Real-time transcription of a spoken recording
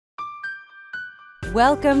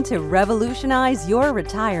Welcome to Revolutionize Your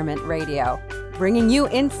Retirement Radio, bringing you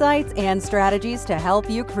insights and strategies to help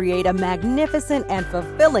you create a magnificent and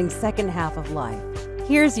fulfilling second half of life.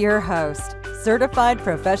 Here's your host, certified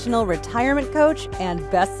professional retirement coach and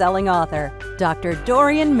best-selling author, Dr.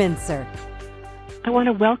 Dorian Mintzer. I want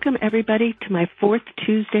to welcome everybody to my fourth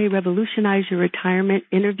Tuesday Revolutionize Your Retirement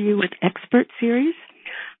Interview with Expert series.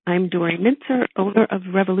 I'm Dorian Mintzer, owner of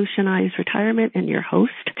Revolutionize Retirement and your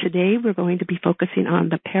host. Today we're going to be focusing on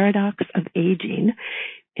the paradox of aging.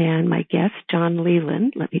 And my guest, John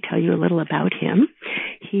Leland, let me tell you a little about him.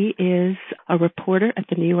 He is a reporter at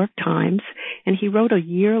the New York Times, and he wrote a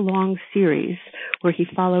year-long series where he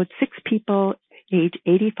followed 6 people age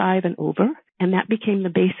 85 and over, and that became the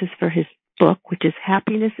basis for his book, which is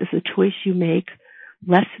Happiness is the Choice You Make,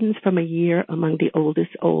 Lessons from a Year Among the Oldest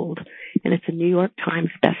Old, and it's a New York Times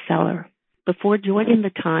bestseller. Before joining the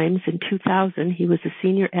Times in 2000, he was a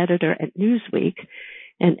senior editor at Newsweek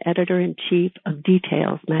and editor-in-chief of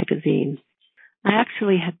Details magazine. I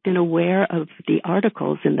actually had been aware of the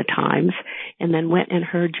articles in the Times and then went and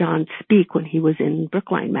heard John speak when he was in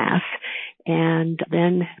Brookline, Mass., and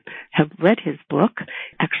then have read his book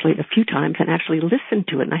actually a few times and actually listened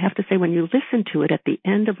to it. And I have to say, when you listen to it, at the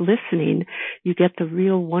end of listening, you get the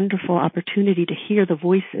real wonderful opportunity to hear the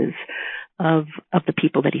voices of the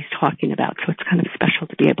people that he's talking about. So it's kind of special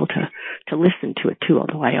to be able to listen to it too,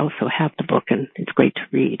 although I also have the book and it's great to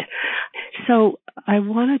read. So I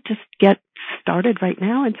want to just get started right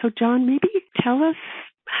now. And so, John, maybe tell us,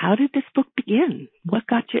 how did this book begin? What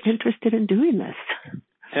got you interested in doing this?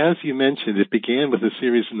 As you mentioned, it began with a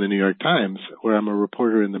series in the New York Times where I'm a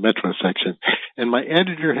reporter in the Metro section. And my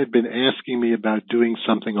editor had been asking me about doing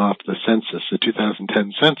something off the census, the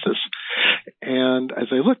 2010 census. And as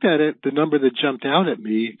I looked at it, the number that jumped out at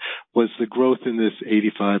me was the growth in this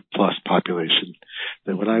 85-plus population.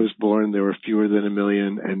 That when I was born, there were fewer than 1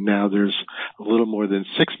 million, and now there's a little more than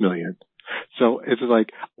 6 million. So it's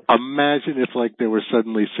like, imagine if there were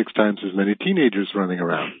suddenly 6 times as many teenagers running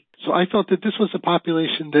around. So I felt that this was a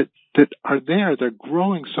population that are there. They're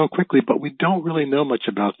growing so quickly, but we don't really know much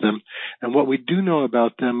about them. And what we do know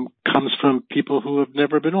about them comes from people who have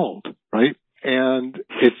never been old, right? And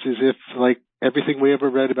it's as if everything we ever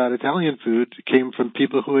read about Italian food came from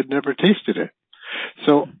people who had never tasted it.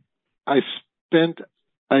 So I spent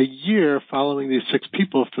a year following these 6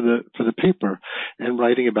 people for the paper and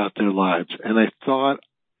writing about their lives. And I thought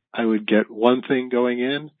I would get one thing going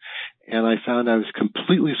in, and I found I was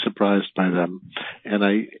completely surprised by them. And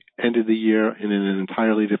I ended the year in an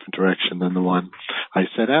entirely different direction than the one I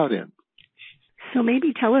set out in. So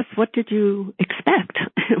maybe tell us, what did you expect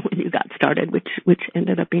when you got started, which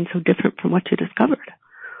ended up being so different from what you discovered?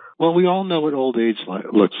 Well, we all know what old age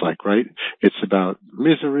looks like, right? It's about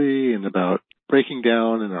misery and about breaking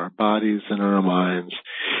down in our bodies and our minds.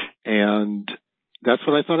 And that's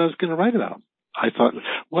what I thought I was going to write about. I thought,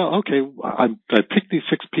 well, okay, I picked these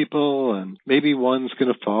 6 people, and maybe one's going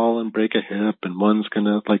to fall and break a hip, and one's going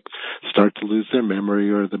to start to lose their memory,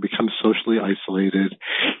 or they become socially isolated.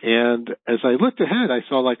 And as I looked ahead, I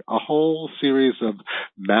saw a whole series of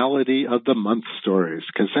malady of the month stories,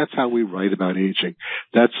 because that's how we write about aging.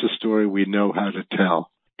 That's the story we know how to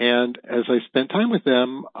tell. And as I spent time with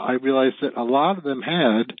them, I realized that a lot of them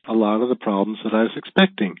had a lot of the problems that I was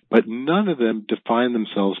expecting, but none of them defined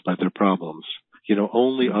themselves by their problems.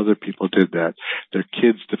 Only other people did that. Their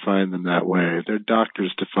kids defined them that way. Their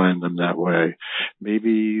doctors defined them that way.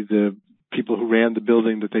 Maybe the people who ran the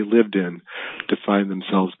building that they lived in defined them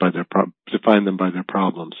by their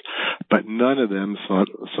problems. But none of them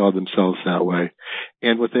saw themselves that way.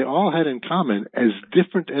 And what they all had in common, as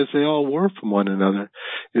different as they all were from one another,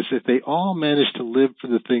 is that they all managed to live for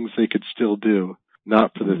the things they could still do,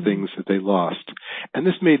 not for the things that they lost. And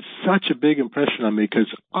this made such a big impression on me,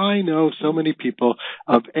 because I know so many people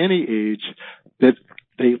of any age that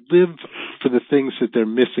they live for the things that they're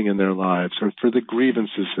missing in their lives, or for the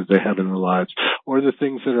grievances that they have in their lives, or the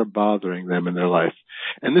things that are bothering them in their life.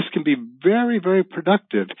 And this can be very, very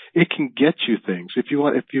productive. It can get you things. If you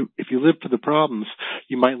live for the problems,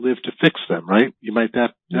 you might live to fix them, right?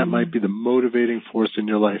 That might be the motivating force in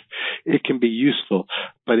your life. It can be useful,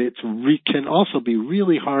 but it can also be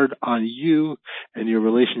really hard on you and your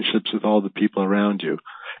relationships with all the people around you.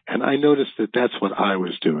 And I noticed that that's what I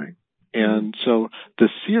was doing. And so the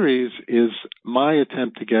series is my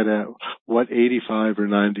attempt to get at what 85 or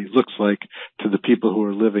 90 looks like to the people who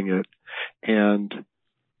are living it. And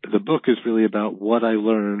the book is really about what I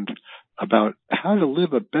learned about how to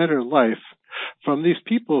live a better life from these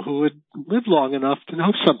people who had lived long enough to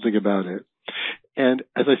know something about it. And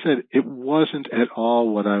as I said, it wasn't at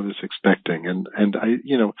all what I was expecting. And I,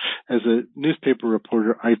 as a newspaper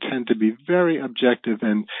reporter, I tend to be very objective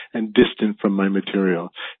and distant from my material.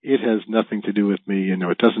 It has nothing to do with me.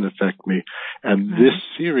 It doesn't affect me. And this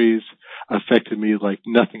series affected me like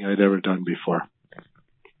nothing I'd ever done before.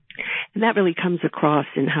 And that really comes across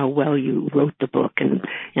in how well you wrote the book and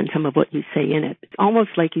some of what you say in it. It's almost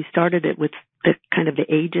like you started it with the kind of the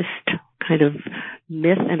ageist kind of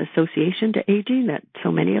myth and association to aging that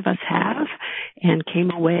so many of us have, and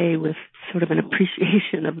came away with sort of an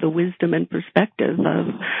appreciation of the wisdom and perspective of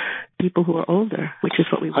people who are older, which is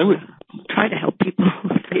what we would try to help people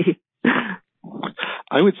see.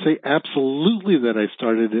 I would say absolutely that I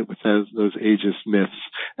started it with those ageist myths.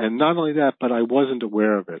 And not only that, but I wasn't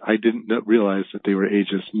aware of it. I didn't realize that they were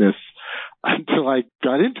ageist myths until I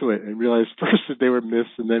got into it and realized first that they were myths,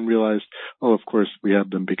 and then realized, oh, of course we have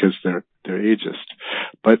them because they're ageist.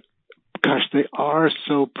 But gosh, they are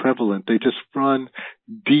so prevalent. They just run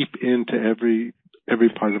deep into every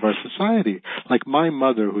part of our society. Like my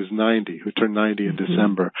mother, who's 90, who turned 90 in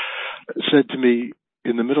December, said to me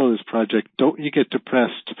in the middle of this project, don't you get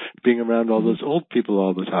depressed being around all those old people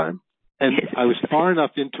all the time? And I was far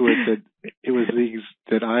enough into it that it was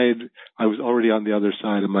I was already on the other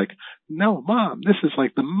side. I'm like, no, Mom, this is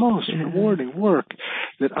like the most rewarding work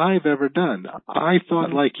that I've ever done. I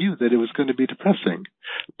thought like you that it was going to be depressing,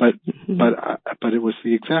 but it was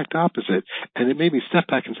the exact opposite. And it made me step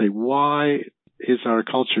back and say, why is our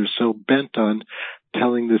culture so bent on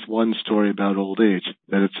telling this one story about old age,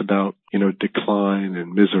 that it's about, decline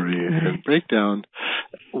and misery and breakdown,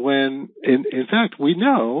 when in fact we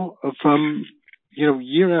know from,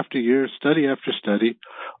 year after year, study after study,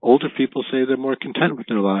 older people say they're more content with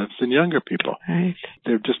their lives than younger people. Right.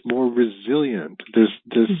 They're just more resilient.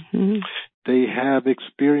 They have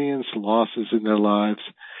experienced losses in their lives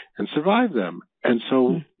and survived them. And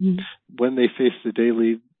so when they face the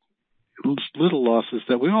daily little losses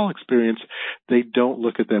that we all experience, they don't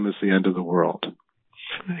look at them as the end of the world.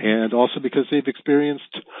 Right. And also because they've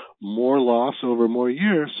experienced more loss over more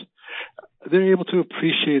years, they're able to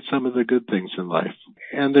appreciate some of the good things in life.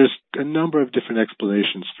 And there's a number of different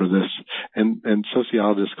explanations for this, and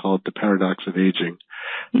sociologists call it the paradox of aging.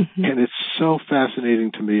 And it's so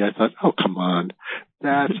fascinating to me. I thought, oh, come on,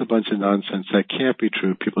 that's a bunch of nonsense. That can't be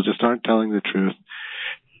true. People just aren't telling the truth.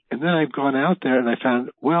 And then I've gone out there and I found,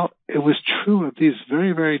 well, it was true of these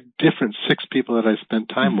very, very different 6 people that I spent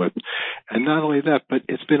time with. And not only that, but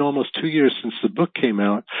it's been almost 2 years since the book came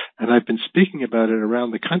out, and I've been speaking about it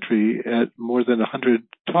around the country at more than 100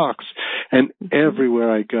 talks. And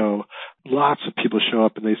everywhere I go, lots of people show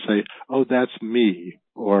up and they say, oh, that's me.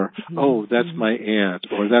 Or, oh, that's my aunt,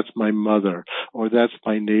 or that's my mother, or that's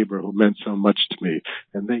my neighbor who meant so much to me.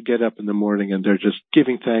 And they get up in the morning and they're just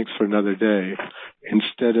giving thanks for another day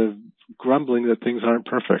instead of grumbling that things aren't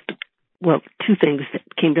perfect. Well, 2 things that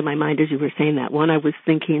came to my mind as you were saying that. One, I was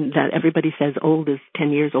thinking that everybody says old is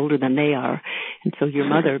 10 years older than they are. And so your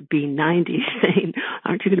mother being 90 saying,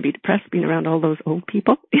 aren't you going to be depressed being around all those old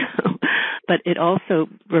people? But it also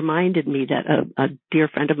reminded me that a dear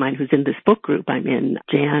friend of mine who's in this book group I'm in,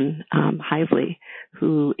 Jan Hively,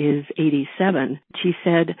 who is 87, she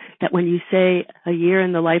said that when you say a year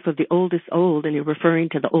in the life of the oldest old and you're referring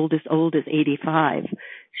to the oldest old as 85,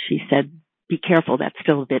 she said, be careful, that's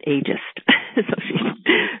still a bit ageist.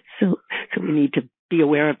 So we need to be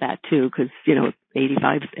aware of that too, because,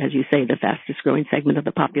 85 is, as you say, the fastest growing segment of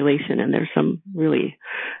the population, and there's some really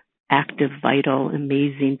active, vital,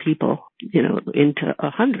 amazing people, into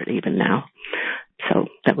 100 even now. So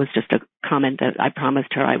that was just a comment that I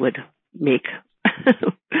promised her I would make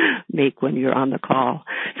when you're on the call.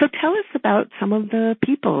 So tell us about some of the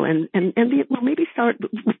people and maybe start,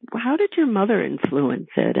 how did your mother influence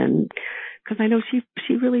it? And because I know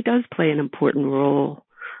she really does play an important role,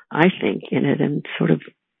 I think, in it, and sort of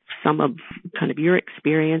some of kind of your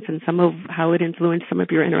experience and some of how it influenced some of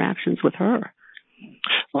your interactions with her.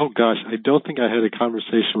 Oh, gosh, I don't think I had a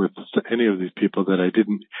conversation with any of these people that I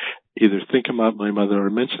didn't either think about my mother or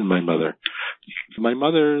mention my mother. My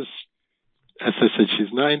mother's, as I said,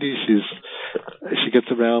 she's 90. She gets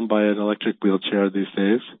around by an electric wheelchair these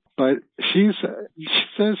days. But she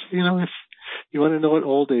says, if you want to know what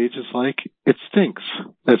old age is like, it stinks.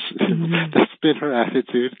 That's been her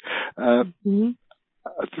attitude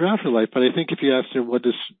throughout her life. But I think if you asked her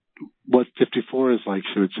what 54 is like,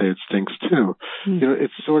 she would say it stinks too.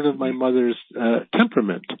 It's sort of my mother's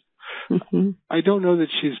temperament. I don't know that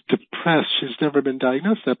she's depressed. She's never been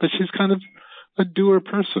diagnosed that, but she's kind of a doer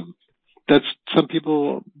person. Some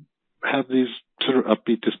people have these sort of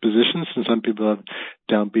upbeat dispositions, and some people have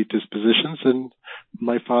downbeat dispositions. And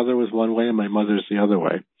my father was one way and my mother's the other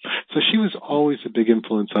way. So she was always a big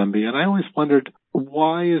influence on me. And I always wondered,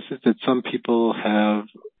 why is it that some people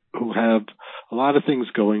who have a lot of things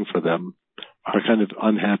going for them are kind of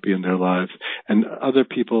unhappy in their lives, and other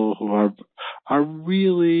people who are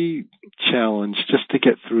really challenged just to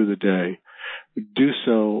get through the day do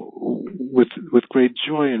so with great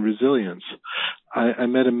joy and resilience. I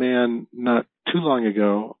met a man not too long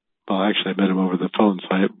ago. Well, actually, I met him over the phone, so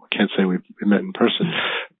I can't say we met in person,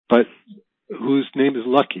 but whose name is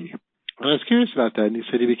Lucky. And I was curious about that, and he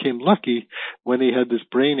said he became lucky when he had this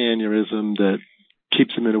brain aneurysm that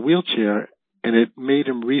keeps him in a wheelchair, and it made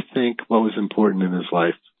him rethink what was important in his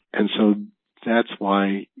life. And so that's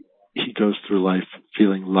why he goes through life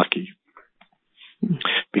feeling lucky.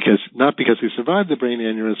 Not because he survived the brain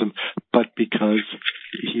aneurysm, but because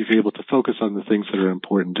he's able to focus on the things that are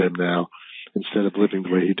important to him now instead of living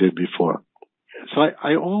the way he did before. So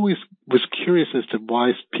I always was curious as to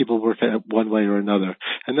why people work at one way or another.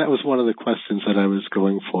 And that was one of the questions that I was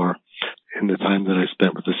going for in the time that I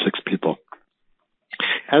spent with the 6 people.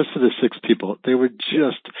 As for the 6 people,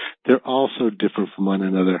 they're all so different from one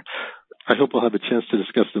another. I hope we'll have a chance to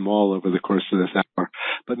discuss them all over the course of this hour.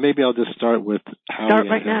 But maybe I'll just start with Howie. Start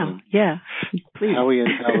right now. Yeah, please. Howie and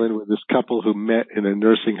Helen were this couple who met in a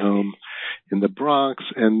nursing home in the Bronx.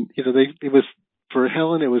 And, for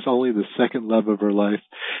Helen, it was only the second love of her life.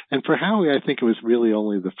 And for Howie, I think it was really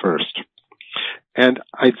only the first. And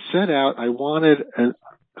I'd set out, I wanted a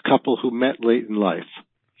couple who met late in life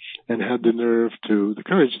and had the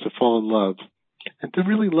courage to fall in love and to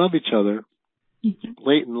really love each other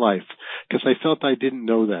late in life, because I felt I didn't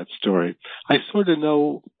know that story. I sort of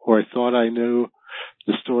know, or I thought I knew,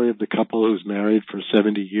 the story of the couple who's married for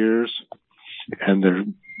 70 years and their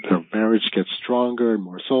marriage gets stronger and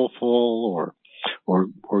more soulful,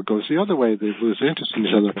 or goes the other way, they lose interest in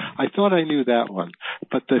each other. I thought I knew that one.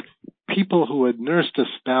 But the people who had nursed a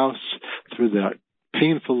spouse through the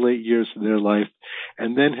painful late years of their life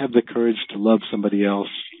and then have the courage to love somebody else,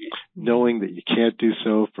 knowing that you can't do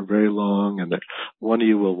so for very long and that one of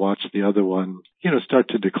you will watch the other one, start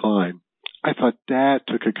to decline. I thought that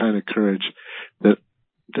took a kind of courage that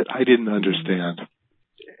I didn't understand.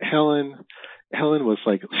 Helen was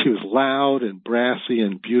she was loud and brassy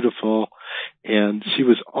and beautiful, and she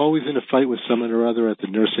was always in a fight with someone or other at the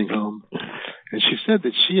nursing home. And she said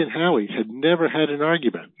that she and Howie had never had an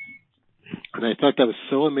argument. And I thought that was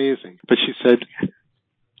so amazing. But she said,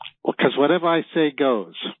 well, because whatever I say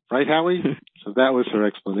goes. Right, Howie? So that was her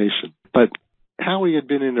explanation. But Howie had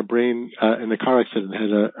been in a car accident,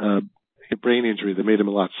 had a brain injury that made him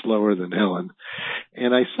a lot slower than Helen.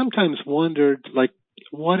 And I sometimes wondered,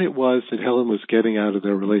 what it was that Helen was getting out of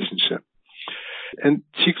their relationship. And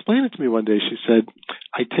she explained it to me one day. She said,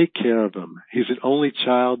 I take care of him. He's an only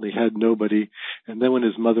child, and he had nobody. And then when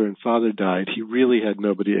his mother and father died, he really had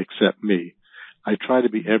nobody except me. I try to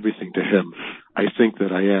be everything to him. I think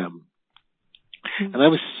that I am. And I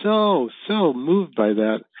was so moved by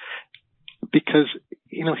that because,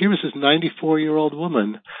 here was this 94-year-old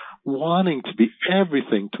woman wanting to be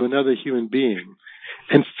everything to another human being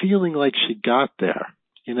and feeling like she got there.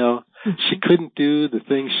 She couldn't do the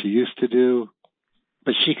things she used to do,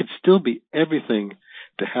 but she could still be everything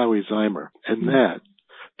to Howie Zeimer. And that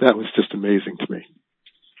was just amazing to me.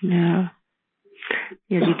 Yeah.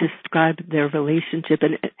 Yeah, you described their relationship,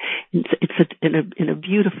 and it's in a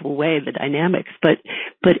beautiful way, the dynamics. But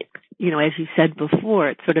as you said before,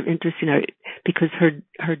 it's sort of interesting because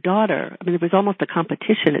her daughter. I mean, there was almost a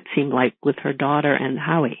competition. It seemed like with her daughter and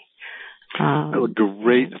Howie. A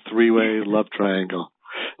great 3-way love triangle.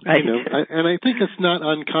 Right. And I think it's not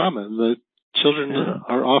uncommon. The children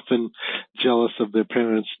are often jealous of their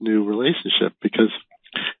parents' new relationship because.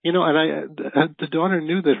 The daughter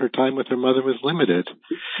knew that her time with her mother was limited,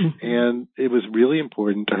 and it was really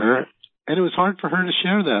important to her, and it was hard for her to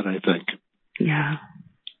share that, I think. Yeah.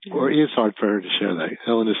 Or is hard for her to share that.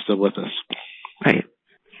 Helen is still with us. Right.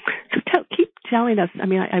 So keep telling us. I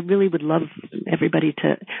mean, I really would love everybody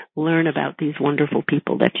to learn about these wonderful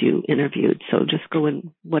people that you interviewed. So just go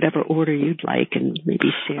in whatever order you'd like and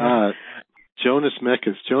maybe share. Jonas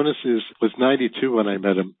Mekas. Jonas was 92 when I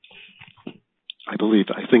met him. I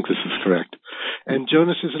think this is correct. And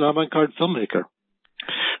Jonas is an avant-garde filmmaker.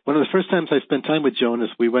 One of the first times I spent time with Jonas,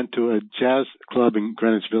 we went to a jazz club in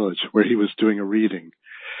Greenwich Village where he was doing a reading.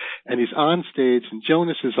 And he's on stage, and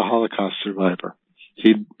Jonas is a Holocaust survivor.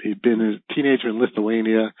 He'd been a teenager in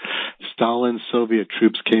Lithuania. Stalin's Soviet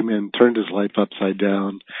troops came in, turned his life upside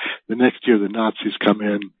down. The next year, the Nazis come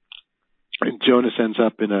in, and Jonas ends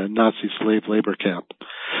up in a Nazi slave labor camp.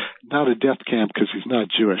 not a death camp because he's not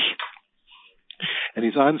Jewish. And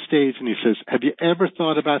he's on stage and he says, have you ever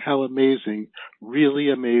thought about how amazing, really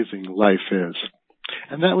amazing life is?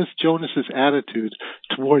 And that was Jonas's attitude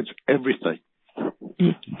towards everything.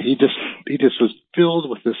 He just was filled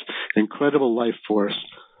with this incredible life force.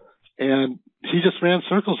 And he just ran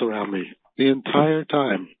circles around me the entire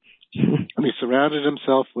time. And he surrounded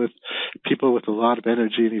himself with people with a lot of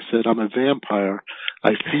energy. And he said, I'm a vampire.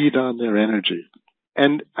 I feed on their energy.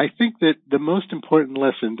 And I think that the most important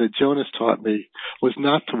lesson that Jonas taught me was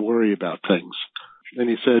not to worry about things. And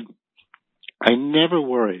he said, I never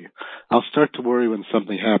worry. I'll start to worry when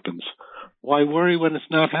something happens. Why worry when it's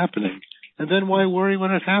not happening? And then why worry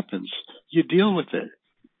when it happens? You deal with it,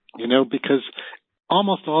 because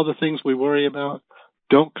almost all the things we worry about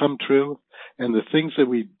don't come true. And the things that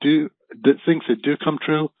do come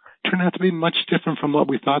true turn out to be much different from what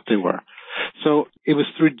we thought they were. So it was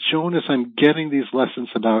through Jonas I'm getting these lessons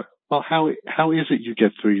about, well, how is it you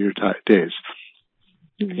get through your days?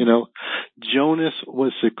 Mm-hmm. Jonas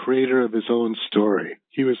was the creator of his own story.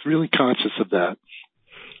 He was really conscious of that.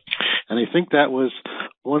 And I think that was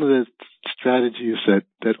one of the strategies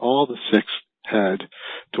that all the six had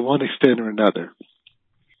to one extent or another.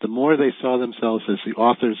 The more they saw themselves as the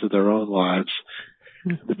authors of their own lives,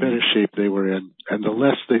 the better shape they were in. And the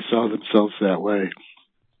less they saw themselves that way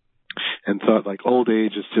and thought like old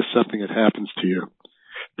age is just something that happens to you,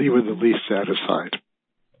 they were the least satisfied.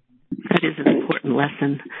 That is an important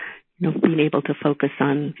lesson, being able to focus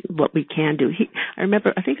on what we can do.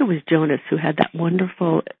 I think it was Jonas who had that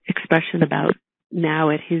wonderful expression about now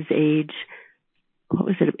at his age, what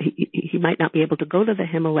was it? He might not be able to go to the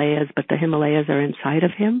Himalayas, but the Himalayas are inside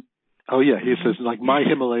of him. Oh, yeah. He says, like, my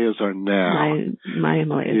Himalayas are now. My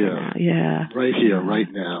Himalayas are now, yeah. Right here, right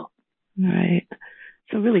now. Right.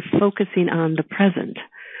 So really focusing on the present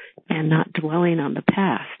and not dwelling on the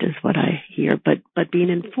past is what I hear, but being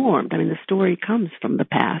informed. I mean, the story comes from the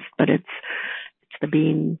past, but it's the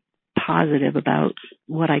being positive about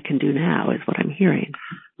what I can do now is what I'm hearing.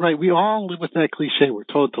 Right. We all live with that cliche. We're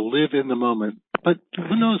told to live in the moment, but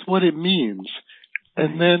who knows what it means?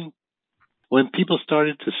 And then when people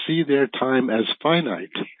started to see their time as finite,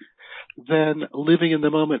 then living in the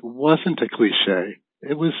moment wasn't a cliche.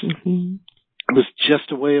 It was it was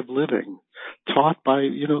just a way of living, taught by,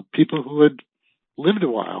 people who had lived a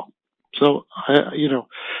while. So,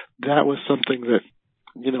 that was something that,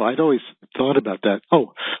 I'd always thought about that.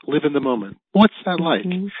 Oh, live in the moment. What's that like?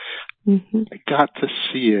 Mm-hmm. I got to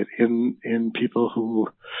see it in people who,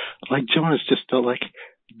 like Jonas, just felt like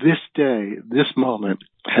this day, this moment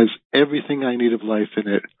has everything I need of life in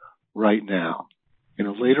it right now.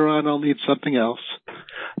 Later on I'll need something else,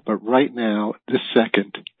 but right now, this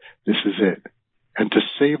second, this is it. And to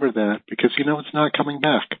savor that because, it's not coming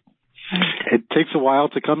back. It takes a while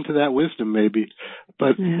to come to that wisdom, maybe,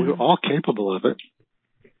 but we're all capable of it.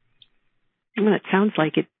 Well, it sounds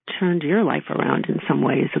like it turned your life around in some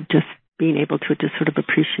ways of just being able to just sort of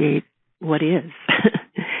appreciate what is,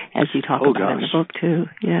 as you talk about in the book, too.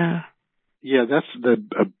 Yeah. Yeah, that's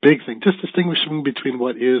a big thing. Just distinguishing between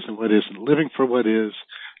what is and what isn't. Living for what is,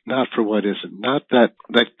 not for what isn't. Not that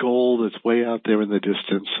goal that's way out there in the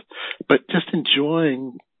distance, but just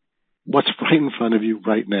enjoying what's right in front of you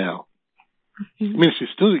right now. Mm-hmm. I mean, you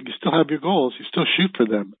still have your goals. You still shoot for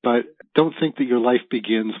them, but don't think that your life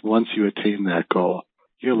begins once you attain that goal.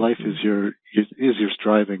 Your life is your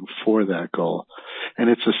striving for that goal. And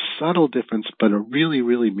it's a subtle difference, but a really,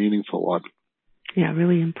 really meaningful one. Yeah,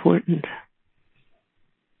 really important.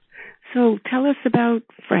 So tell us about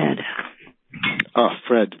Fred. Oh,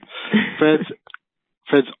 Fred.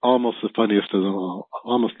 Fred's almost the funniest of them all.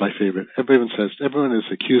 Almost my favorite. Everyone has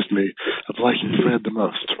accused me of liking Fred the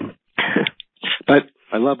most. But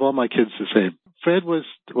I love all my kids the same. Fred was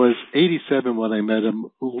 87 when I met him,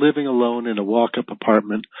 living alone in a walk-up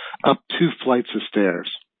apartment up 2 flights of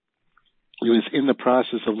stairs. He was in the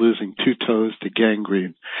process of losing 2 toes to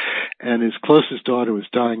gangrene, and his closest daughter was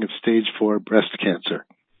dying of stage 4 breast cancer.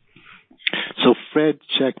 So Fred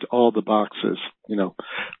checked all the boxes,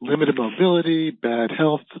 limited mobility, bad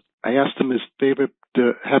health. I asked him his favorite,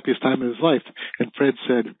 happiest time of his life, and Fred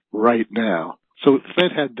said, right now. So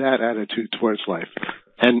Fred had that attitude towards life.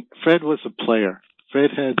 And Fred was a player.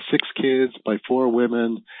 Fred had 6 kids by 4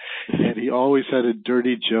 women, and he always had a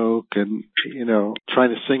dirty joke and,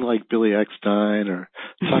 trying to sing like Billy Eckstine or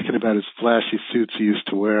talking about his flashy suits he used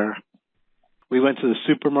to wear. We went to the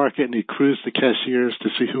supermarket and he cruised the cashiers to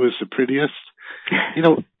see who was the prettiest.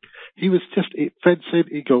 He was Fred said,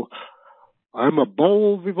 he'd go, I'm a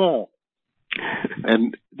bon vivant.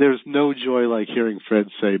 And there's no joy like hearing Fred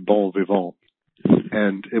say bon vivant.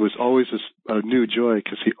 And it was always a new joy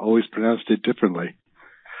because he always pronounced it differently.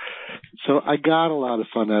 So I got a lot of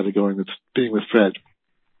fun out of being with Fred.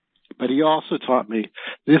 But he also taught me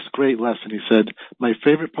this great lesson. He said, my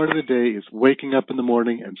favorite part of the day is waking up in the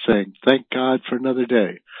morning and saying, thank God for another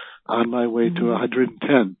day, on my way to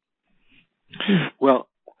 110. Well,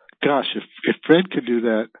 gosh, if Fred could do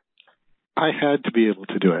that, I had to be able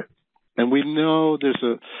to do it. And we know there's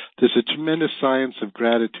a tremendous science of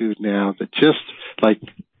gratitude now that just like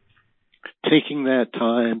taking that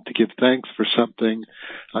time to give thanks for something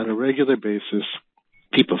on a regular basis,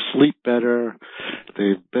 people sleep better, they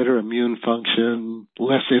have better immune function,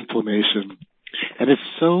 less inflammation. And it's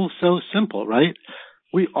so simple, right?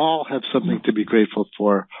 We all have something to be grateful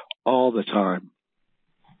for all the time.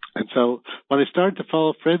 And so when I started to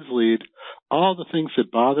follow Fred's lead, all the things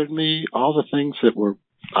that bothered me, all the things that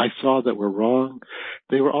I saw that were wrong,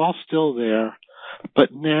 they were all still there.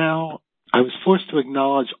 But now I was forced to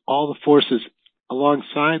acknowledge all the forces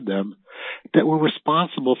alongside them that were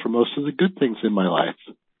responsible for most of the good things in my life.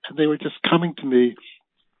 And they were just coming to me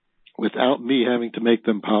without me having to make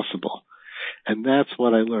them possible. And that's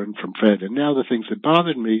what I learned from Fred. And now the things that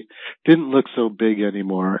bothered me didn't look so big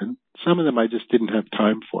anymore. And some of them I just didn't have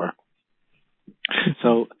time for.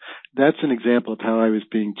 So that's an example of how I was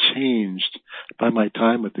being changed by my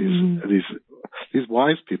time with these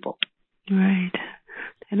wise people. Right.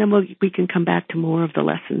 And then we can come back to more of the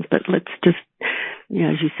lessons, but let's just,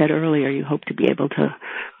 as you said earlier, you hope to be able to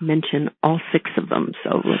mention all 6 of them.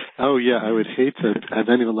 So. Oh yeah, I would hate to have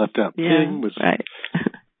anyone left out. Yeah,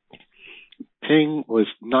 Ping was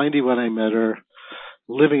 90 when I met her,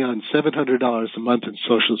 living on $700 a month in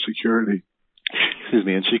Social Security. Excuse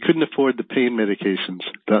me, and she couldn't afford the pain medications,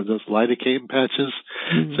 those lidocaine patches,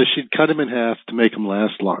 so she'd cut them in half to make them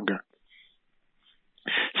last longer.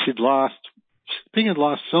 Ping had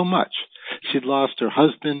lost so much. She'd lost her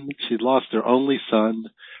husband, she'd lost her only son,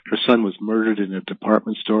 her son was murdered in a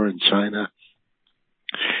department store in China,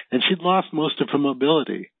 and she'd lost most of her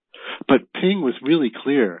mobility. But Ping was really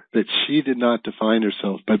clear that she did not define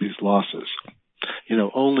herself by these losses.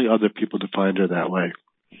 Only other people defined her that way.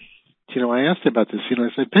 I asked her about this,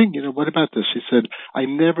 I said, Ping, what about this? She said, I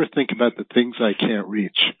never think about the things I can't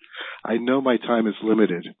reach. I know my time is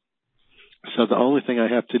limited. So the only thing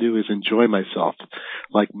I have to do is enjoy myself,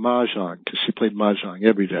 like mahjong, because she played mahjong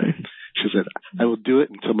every day. She said, I will do it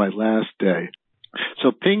until my last day.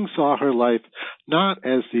 So Ping saw her life not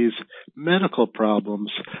as these medical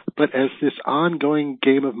problems, but as this ongoing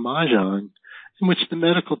game of mahjong in which the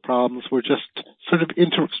medical problems were just sort of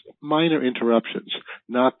minor interruptions,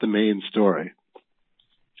 not the main story.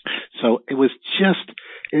 So it was just,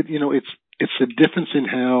 it's a difference in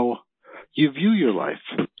how you view your life.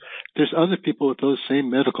 There's other people with those same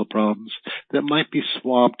medical problems that might be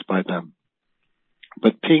swamped by them.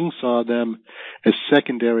 But Ping saw them as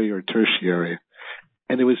secondary or tertiary.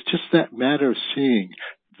 And it was just that matter of seeing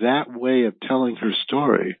that way of telling her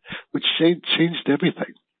story, which changed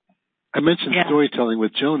everything. I mentioned storytelling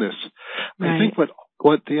with Jonas. Right. I think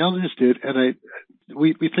what the elders did, and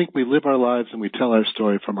we think we live our lives and we tell our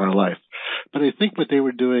story from our life. But I think what they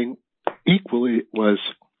were doing equally was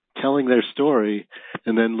telling their story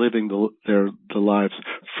and then living the lives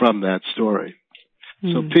from that story.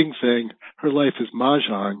 So Ping saying her life is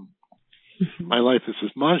mahjong, my life is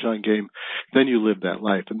this mahjong game, then you live that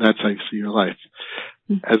life, and that's how you see your life.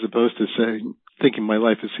 As opposed to thinking my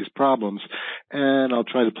life is these problems, and I'll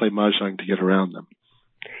try to play mahjong to get around them.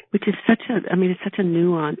 Which is it's such a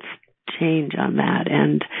nuanced change on that.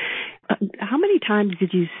 And how many times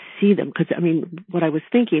did you see them? Because, what I was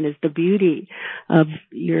thinking is the beauty of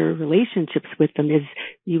your relationships with them is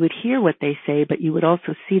you would hear what they say, but you would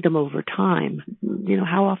also see them over time.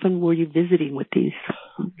 How often were you visiting with these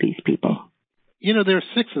people? There are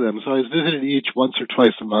 6 of them, so I was visited each once or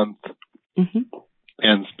twice a month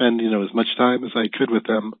and spend, as much time as I could with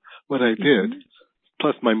them when I did.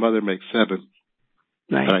 Plus my mother makes 7.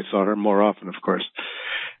 Right. And I saw her more often, of course.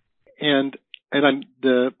 And I'm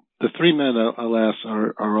the 3 men, alas,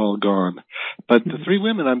 are all gone. But the 3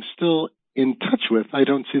 women I'm still in touch with. I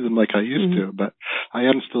don't see them like I used to, but I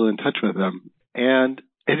am still in touch with them. And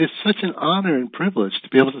it is such an honor and privilege to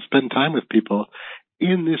be able to spend time with people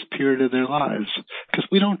in this period of their lives, because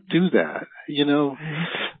we don't do that,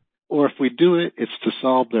 or if we do it, it's to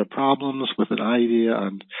solve their problems with an idea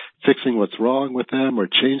on fixing what's wrong with them or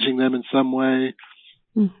changing them in some way.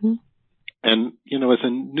 And, as a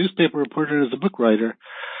newspaper reporter and as a book writer,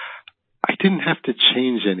 I didn't have to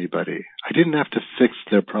change anybody. I didn't have to fix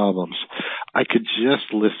their problems. I could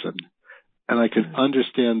just listen, and I could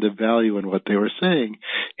understand the value in what they were saying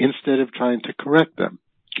instead of trying to correct them.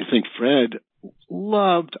 You think Fred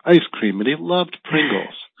loved ice cream and he loved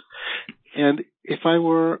Pringles. And if I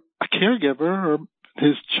were a caregiver or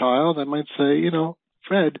his child, I might say, you know,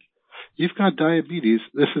 Fred, you've got diabetes.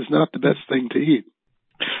 This is not the best thing to eat.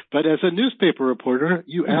 But as a newspaper reporter,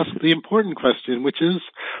 you ask the important question, which is,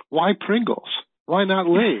 why Pringles? Why not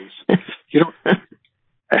Lay's? You know,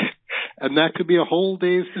 and that could be a whole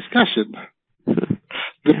day's discussion.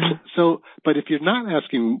 But if you're not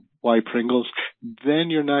asking why Pringles, then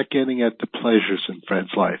you're not getting at the pleasures in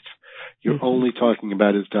Fred's life. You're only talking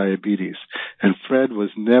about his diabetes. And Fred was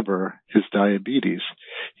never his diabetes.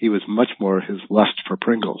 He was much more his lust for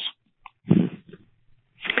Pringles.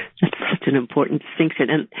 That's such an important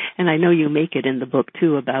distinction. And I know you make it in the book,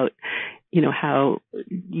 too, about, you know, how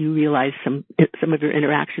you realize some of your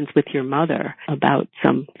interactions with your mother about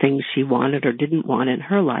some things she wanted or didn't want in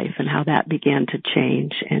her life and how that began to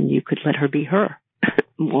change and you could let her be her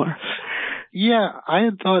more. Yeah, I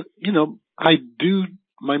had thought, you know,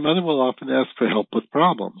 my mother will often ask for help with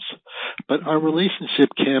problems, but our relationship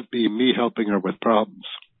can't be me helping her with problems.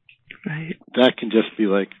 Right. That can just be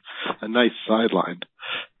like a nice sideline.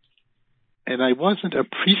 And I wasn't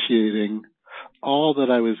appreciating all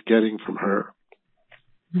that I was getting from her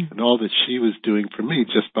and all that she was doing for me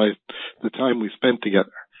just by the time we spent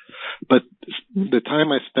together. But the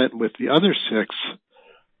time I spent with the other 6,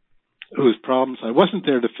 whose problems I wasn't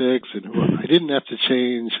there to fix and who I didn't have to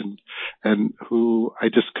change and who I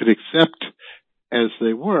just could accept as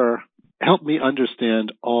they were, helped me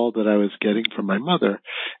understand all that I was getting from my mother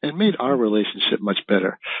and made our relationship much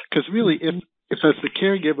better. Because really, if as the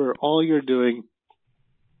caregiver, all you're doing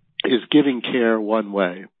is giving care one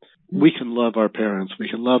way, we can love our parents, we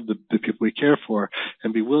can love the people we care for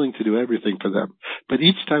and be willing to do everything for them. But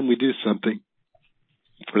each time we do something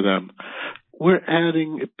for them, we're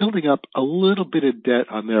building up a little bit of debt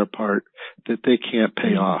on their part that they can't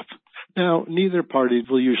pay off. Now, neither party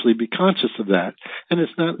will usually be conscious of that, and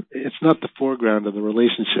it's not the foreground of the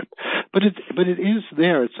relationship, but it is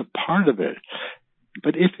there. It's a part of it.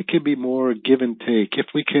 But if it can be more give and take, if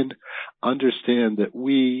we can understand that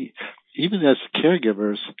we, even as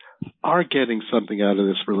caregivers, are getting something out of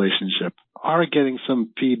this relationship, are getting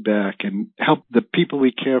some feedback, and help the people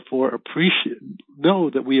we care for know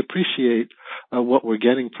that we appreciate what we're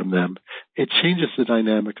getting from them, it changes the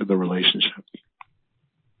dynamic of the relationship.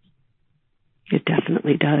 It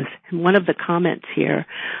definitely does. And one of the comments here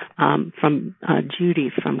from Judy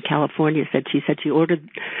from California said she ordered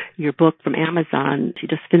your book from Amazon. She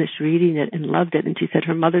just finished reading it and loved it. And she said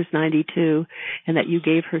her mother's 92 and that you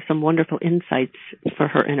gave her some wonderful insights for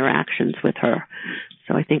her interactions with her.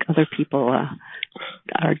 So I think other people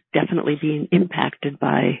are definitely being impacted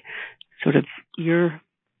by sort of your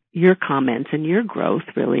comments and your growth,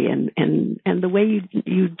 really, and the way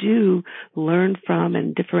you do learn from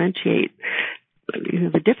and differentiate, you know,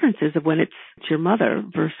 the differences of when it's your mother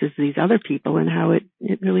versus these other people and how it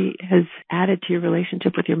really has added to your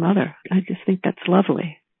relationship with your mother. I just think that's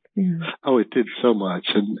lovely. Yeah. Oh, it did so much.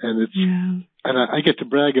 And it's, and I get to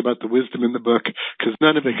brag about the wisdom in the book because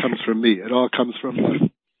none of it comes from me. It all comes from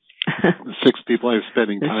the 6 people I'm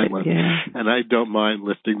spending time with. Yeah. And I don't mind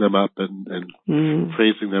lifting them up and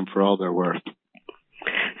praising them for all they're worth.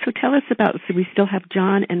 So tell us about, so we still have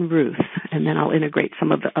John and Ruth, and then I'll integrate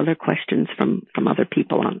some of the other questions from other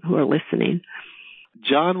people who are listening.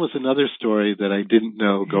 John was another story that I didn't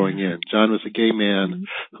know going in. John was a gay man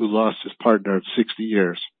who lost his partner of 60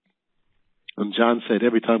 years. And John said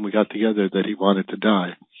every time we got together that he wanted to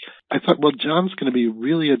die. I thought, well, John's going to be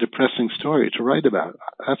really a depressing story to write about.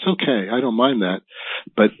 That's okay. I don't mind that.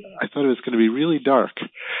 But I thought it was going to be really dark.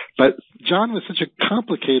 But John was such a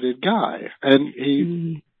complicated guy. And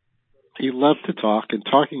he loved to talk, and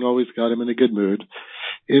talking always got him in a good mood,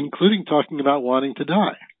 including talking about wanting to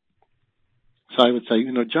die. So I would say,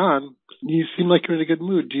 you know, John, you seem like you're in a good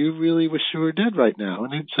mood. Do you really wish you were dead right now?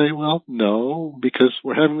 And he'd say, well, no, because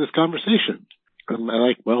we're having this conversation. And I'm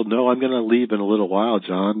like, well, no, I'm going to leave in a little while,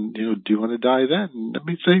 John. You know, do you want to die then? And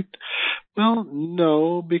he'd say, well,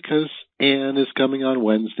 no, because Anne is coming on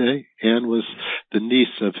Wednesday. Anne was the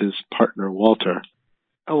niece of his partner, Walter.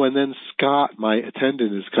 Oh, and then Scott, my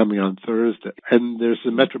attendant, is coming on Thursday. And there's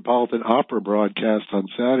the Metropolitan Opera broadcast on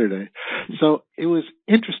Saturday. So it was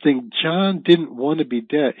interesting. John didn't want to be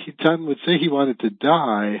dead. John would say he wanted to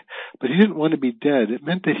die, but he didn't want to be dead. It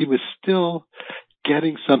meant that he was still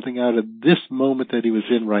getting something out of this moment that he was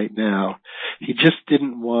in right now. He just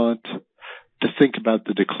didn't want to think about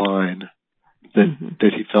the decline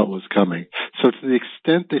that he felt was coming. So to the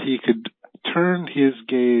extent that he could turn his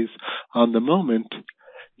gaze on the moment,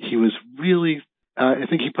 he was really, I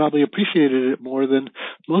think he probably appreciated it more than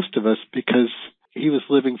most of us because he was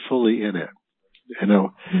living fully in it.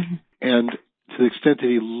 And to the extent that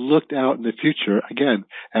he looked out in the future, again,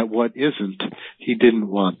 at what isn't, he didn't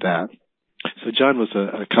want that. So John was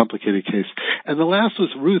a complicated case. And the last was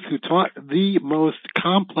Ruth, who taught the most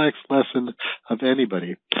complex lesson of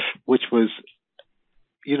anybody, which was,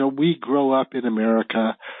 we grow up in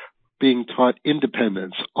America being taught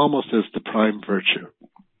independence almost as the prime virtue.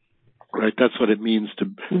 Right? That's what it means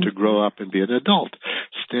to grow up and be an adult.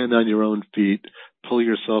 Stand on your own feet, pull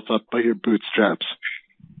yourself up by your bootstraps.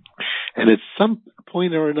 And at some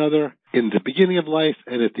point or another, in the beginning of life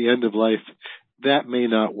and at the end of life, that may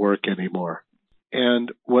not work anymore.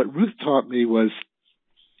 And what Ruth taught me was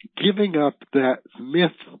giving up that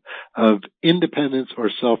myth of independence or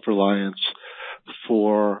self-reliance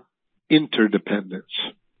for interdependence.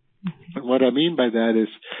 And what I mean by that is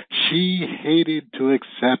she hated to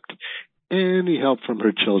accept any help from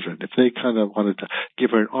her children. If they kind of wanted to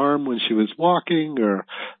give her an arm when she was walking or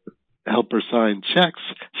help her sign checks,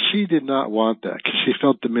 she did not want that because she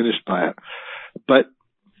felt diminished by it. But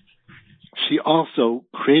she also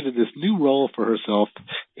created this new role for herself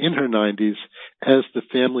in her 90s as the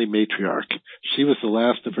family matriarch. She was the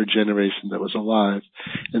last of her generation that was alive.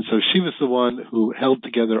 And so she was the one who held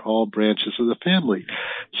together all branches of the family.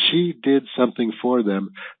 She did something for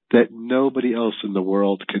them that nobody else in the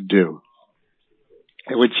world could do.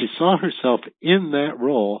 And when she saw herself in that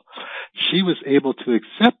role, she was able to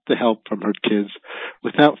accept the help from her kids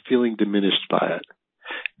without feeling diminished by it.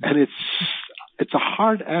 And it's a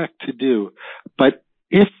hard act to do, but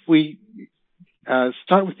if we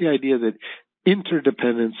start with the idea that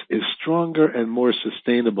interdependence is stronger and more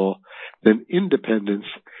sustainable than independence,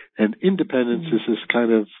 and independence is this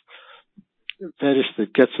kind of fetish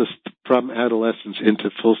that gets us from adolescence into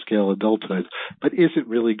full-scale adulthood, but isn't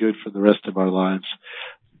really good for the rest of our lives.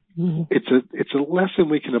 It's a lesson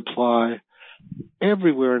we can apply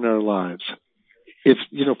everywhere in our lives. It's,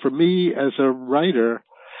 for me as a writer,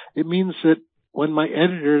 it means that when my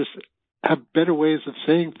editors have better ways of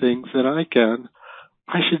saying things than I can,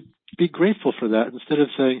 I should be grateful for that instead of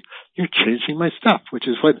saying, you're changing my stuff, which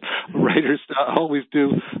is what writers always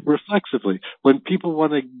do reflexively. When people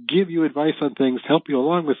want to give you advice on things, help you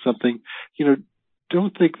along with something,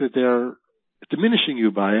 don't think that they're diminishing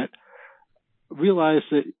you by it. Realize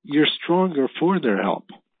that you're stronger for their help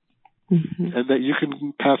and that you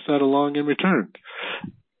can pass that along in return.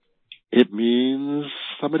 It means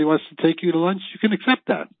somebody wants to take you to lunch, you can accept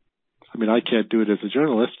that. I mean, I can't do it as a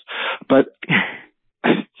journalist, but,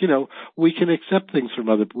 we can accept things from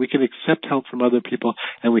we can accept help from other people,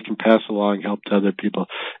 and we can pass along help to other people.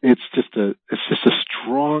 It's just a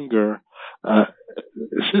stronger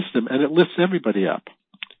system, and it lifts everybody up.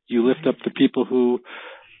 You lift up the people who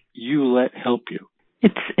you let help you.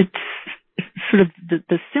 It's sort of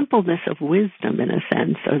the simpleness of wisdom, in a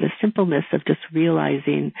sense, or the simpleness of just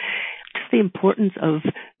realizing just the importance of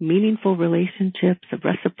meaningful relationships, of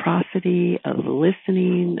reciprocity, of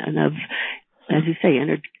listening, and of, as you say,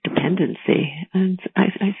 interdependency. And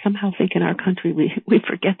I somehow think in our country we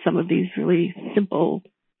forget some of these really simple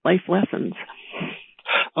life lessons.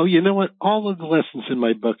 Oh, you know what? All of the lessons in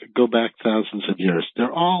my book go back thousands of years.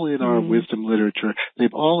 They're all in our wisdom literature.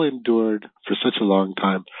 They've all endured for such a long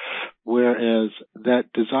time. Whereas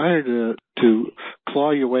that desire to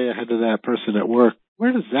claw your way ahead of that person at work,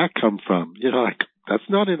 where does that come from? That's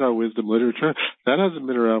not in our wisdom literature. That hasn't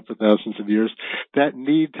been around for thousands of years. That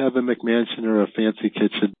need to have a McMansion or a fancy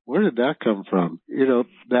kitchen, where did that come from?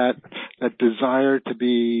 That desire to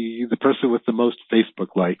be the person with the most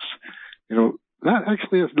Facebook likes, that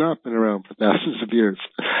actually has not been around for thousands of years.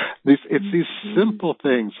 It's these simple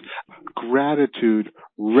things: gratitude,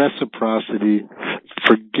 reciprocity,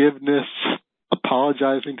 forgiveness,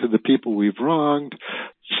 apologizing to the people we've wronged,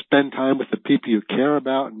 spend time with the people you care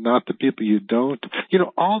about and not the people you don't.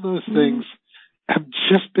 All those things have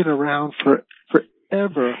just been around for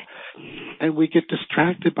forever, and we get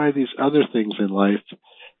distracted by these other things in life,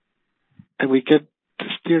 and we get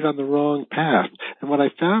steered on the wrong path. And what I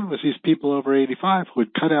found was these people over 85 who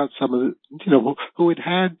had cut out some of the, who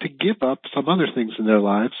had to give up some other things in their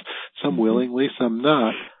lives, some willingly, some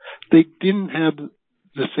not. They didn't have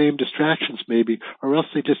the same distractions maybe, or else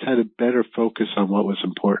they just had a better focus on what was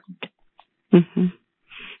important.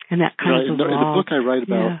 And that kind of in the book I write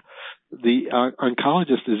about the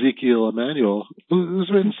oncologist Ezekiel Emanuel, who's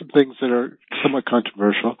written some things that are somewhat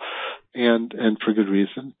controversial and for good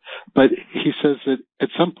reason. But he says that at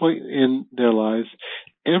some point in their lives,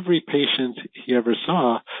 every patient he ever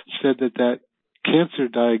saw said that cancer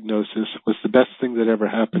diagnosis was the best thing that ever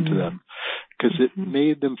happened to them, because it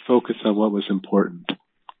made them focus on what was important.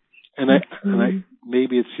 And I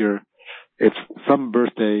maybe it's it's some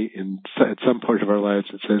birthday at some point of our lives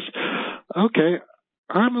that says, okay,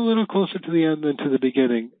 I'm a little closer to the end than to the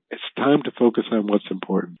beginning. It's time to focus on what's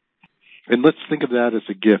important. And let's think of that as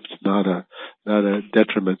a gift, not a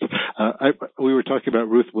detriment. We were talking about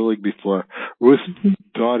Ruth Willig before. Ruth's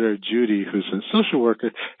daughter, Judy, who's a social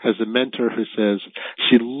worker, has a mentor who says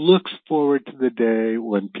she looks forward to the day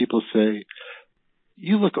when people say,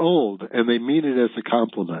 "You look old," and they mean it as a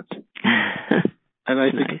compliment. And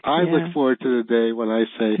I think nice, I look forward to the day when I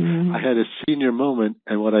say, I had a senior moment,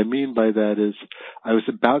 and what I mean by that is I was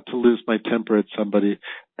about to lose my temper at somebody,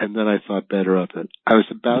 and then I thought better of it. I was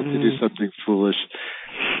about to do something foolish,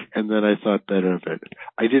 and then I thought better of it.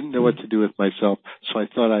 I didn't know what to do with myself, so I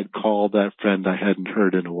thought I'd call that friend I hadn't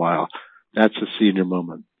heard in a while. That's a senior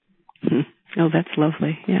moment. Oh, that's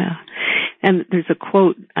lovely, yeah. And there's a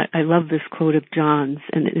quote, I love this quote of John's,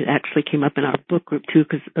 and it actually came up in our book group too,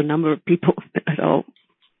 because a number of people had all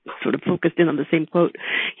sort of focused in on the same quote.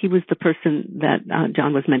 He was the person that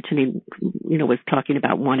John was mentioning, was talking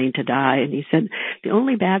about wanting to die. And he said, the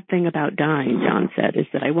only bad thing about dying, John said, is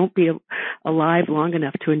that I won't be alive long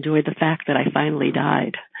enough to enjoy the fact that I finally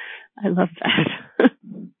died. I love that.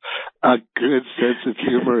 A good sense of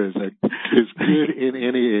humor is good in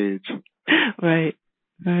any age. Right.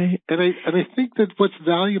 Right. And I think that what's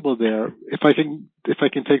valuable there, if I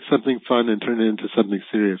can take something fun and turn it into something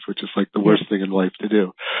serious, which is like the worst thing in life to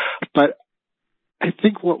do. But I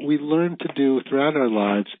think what we learn to do throughout our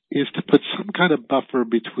lives is to put some kind of buffer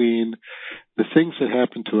between the things that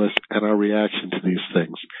happen to us and our reaction to these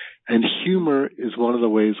things. And humor is one of the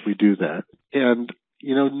ways we do that. And,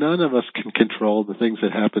 none of us can control the things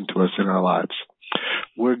that happen to us in our lives.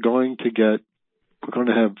 We're going to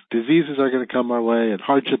have diseases are going to come our way, and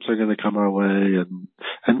hardships are going to come our way,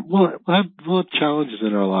 and we'll have challenges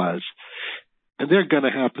in our lives. And they're going to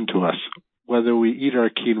happen to us, whether we eat our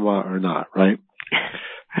quinoa or not, right?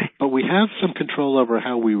 But we have some control over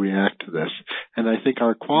how we react to this. And I think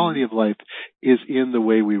our quality of life is in the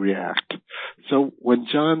way we react. So when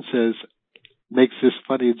John makes this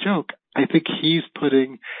funny joke, I think he's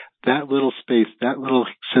putting that little space, that little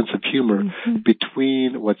sense of humor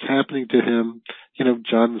between what's happening to him.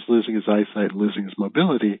 John was losing his eyesight and losing his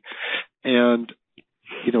mobility, and,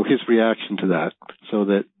 his reaction to that. So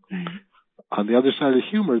that on the other side of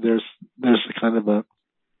humor, there's a kind of a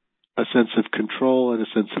sense of control and a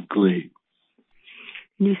sense of glee.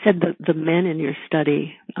 You said the men in your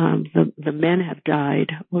study, the men have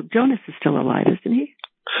died. Well, Jonas is still alive, isn't he?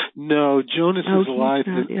 No, Jonas is alive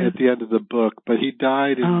at the end of the book, but he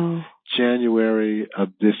died in January of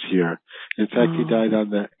this year. In fact, he died on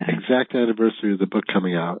the exact anniversary of the book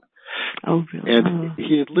coming out. Oh, really? And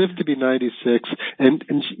he had lived to be 96, and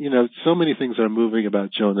so many things are moving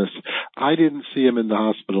about Jonas. I didn't see him in the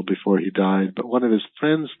hospital before he died, but one of his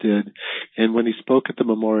friends did, and when he spoke at the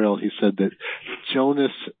memorial, he said that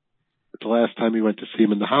Jonas, the last time he went to see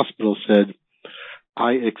him in the hospital, said,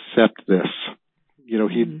 "I accept this."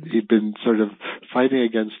 He'd been sort of fighting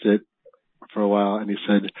against it for a while, and he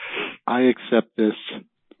said, "I accept this."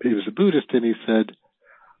 He was a Buddhist, and he said,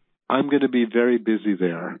 "I'm going to be very busy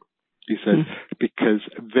there." He said, because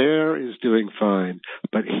there is doing fine,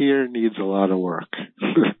 but here needs a lot of work.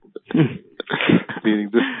 Meaning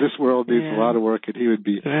this world needs a lot of work, and he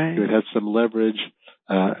would have some leverage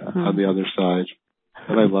on the other side.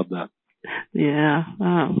 And I love that. Yeah.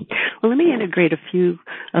 Wow. Well, let me integrate a few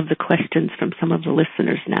of the questions from some of the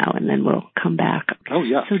listeners now, and then we'll come back. Oh,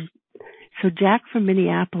 yeah. So Jack from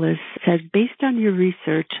Minneapolis says, based on your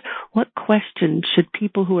research, what questions should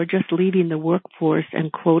people who are just leaving the workforce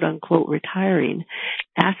and quote unquote retiring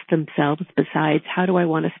ask themselves besides, how do I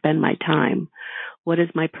want to spend my time? What is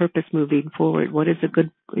my purpose moving forward? What is a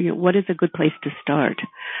good place to start?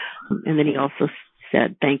 And then he also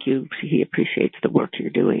said, thank you. He appreciates the work you're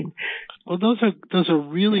doing. Well, those are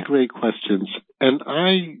really great questions. And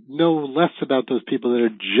I know less about those people that are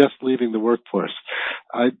just leaving the workforce.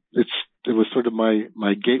 It was sort of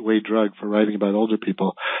my gateway drug for writing about older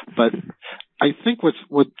people. But I think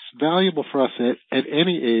what's valuable for us at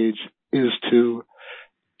any age is to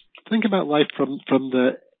think about life from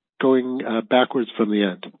the going backwards from the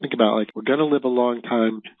end. Think about, like, we're going to live a long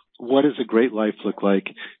time. What does a great life look like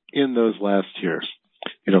in those last years?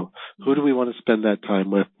 Who do we want to spend that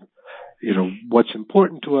time with? What's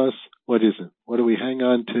important to us? What isn't? What do we hang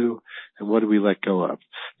on to? And what do we let go of?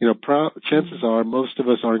 Chances are most of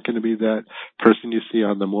us aren't going to be that person you see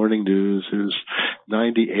on the morning news who's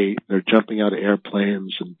 98. They're jumping out of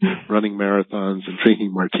airplanes and running marathons and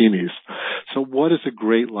drinking martinis. So what is a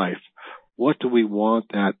great life? What do we want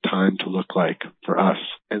that time to look like for us?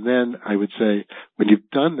 And then I would say, when you've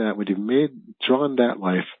done that, when you've drawn that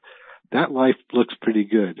life, that life looks pretty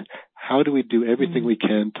good. How do we do everything we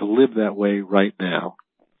can to live that way right now?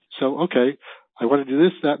 So, okay, I want to do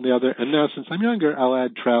this, that, and the other. And now, since I'm younger, I'll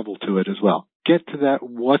add travel to it as well. Get to that.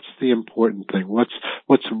 What's the important thing?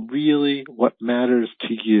 What's really what matters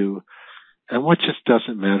to you? And what just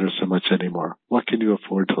doesn't matter so much anymore? What can you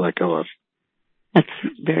afford to let go of? That's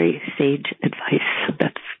very sage advice.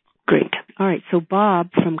 That's great. All right. So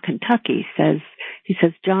Bob from Kentucky says,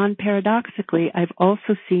 John, paradoxically, I've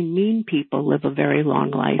also seen mean people live a very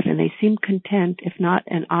long life, and they seem content, if not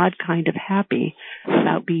an odd kind of happy,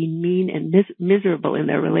 about being mean and miserable in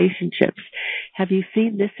their relationships. Have you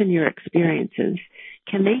seen this in your experiences?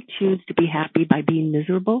 Can they choose to be happy by being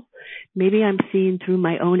miserable? Maybe I'm seeing through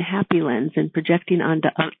my own happy lens and projecting onto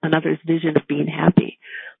another's vision of being happy.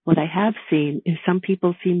 What I have seen is some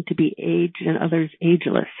people seem to be aged and others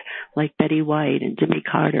ageless, like Betty White and Jimmy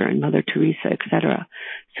Carter and Mother Teresa, etc.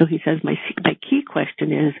 So he says, my key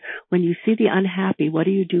question is, when you see the unhappy, what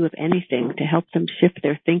do you do, if anything, to help them shift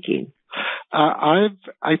their thinking?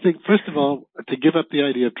 I think, first of all, to give up the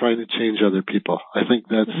idea of trying to change other people. I think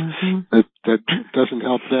that doesn't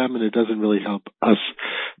help them, and it doesn't really help us,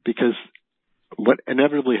 because what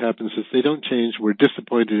inevitably happens is they don't change. We're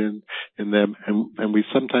disappointed in them, and we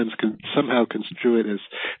sometimes can somehow construe it as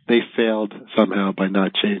they failed somehow by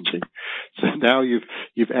not changing. So now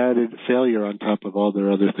you've added failure on top of all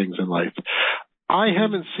their other things in life. I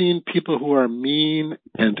haven't seen people who are mean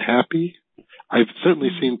and happy. I've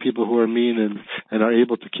certainly seen people who are mean and are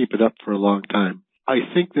able to keep it up for a long time. I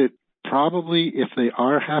think that probably if they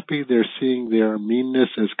are happy, they're seeing their meanness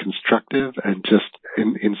as constructive and just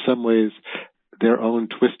in some ways their own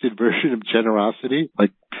twisted version of generosity.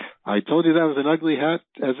 Like, I told you that was an ugly hat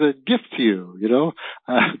as a gift to you, you know.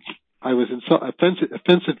 I was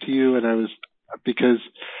offensive to you, and because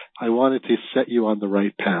I wanted to set you on the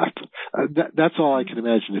right path. That's all I can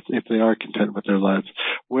imagine if they are content with their lives.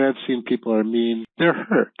 Where I've seen people are mean, they're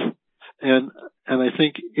hurt. And I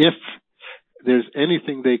think if there's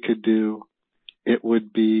anything they could do, it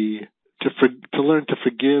would be to learn to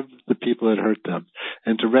forgive the people that hurt them,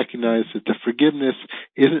 and to recognize that the forgiveness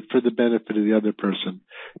isn't for the benefit of the other person,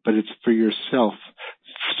 but it's for yourself,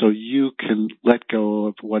 so you can let go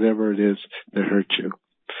of whatever it is that hurt you.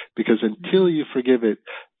 Because until you forgive it,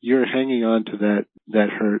 you're hanging on to that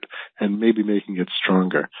hurt and maybe making it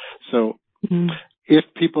stronger. So if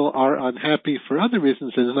people are unhappy for other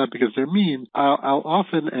reasons, and it's not because they're mean, I'll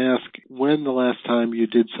often ask when the last time you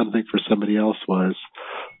did something for somebody else was,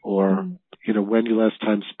 or when you last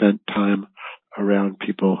time spent time around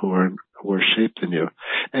people who are worse shaped than you.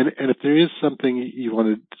 And if there is something you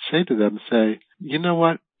want to say to them, say, you know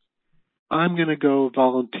what? I'm going to go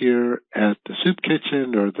volunteer at the soup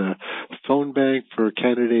kitchen or the phone bank for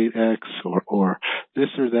candidate X or this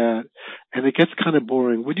or that, and it gets kind of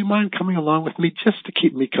boring. Would you mind coming along with me just to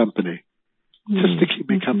keep me company? Just to keep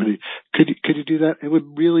me company. Could you do that? It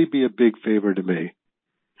would really be a big favor to me.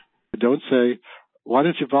 Don't say, why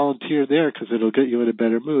don't you volunteer there because it'll get you in a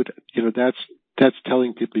better mood. That's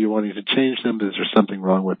telling people you're wanting to change them. Is there something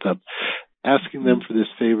wrong with them? Asking them for this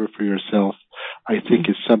favor for yourself, I think,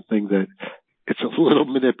 is something that it's a little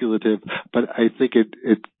manipulative, but I think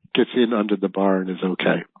it gets in under the bar and is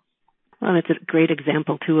okay. Well, it's a great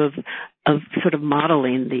example too of sort of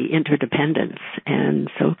modeling the interdependence. And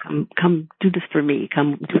so come do this for me.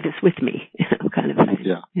 Come do this with me, kind of thing.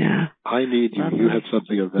 Yeah. I need you. You have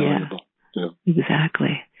something valuable. Yeah.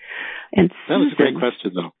 Exactly. And that was a great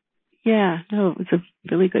question, though. Yeah, no, it was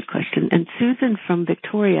a really good question. And Susan from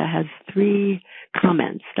Victoria has 3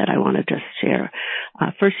 comments that I want to just share.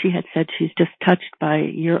 First, she had said she's just touched by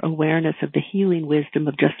your awareness of the healing wisdom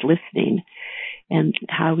of just listening, and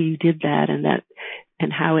how you did that,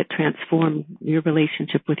 and how it transformed your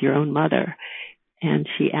relationship with your own mother. And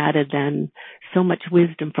she added then so much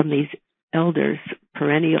wisdom from these elders,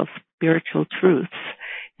 perennial spiritual truths.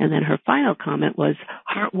 And then her final comment was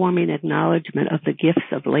heartwarming acknowledgement of the gifts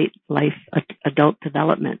of late life adult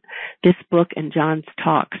development. This book and John's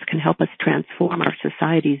talks can help us transform our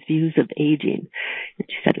society's views of aging. And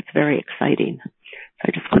she said it's very exciting. So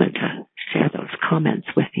I just wanted to share those comments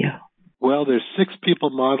with you. Well, there's 6 people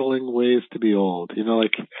modeling ways to be old,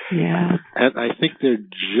 Yeah. And I think they're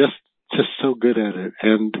just so good at it.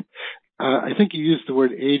 And I think you used the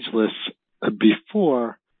word ageless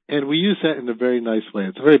before. And we use that in a very nice way.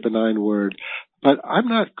 It's a very benign word. But I'm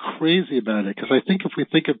not crazy about it, because I think if we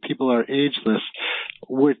think of people are ageless,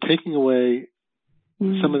 we're taking away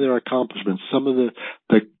some of their accomplishments, some of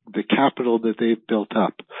the capital that they've built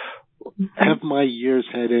up. Have my years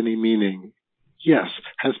had any meaning? Yes.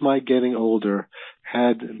 Has my getting older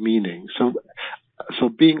had meaning? So So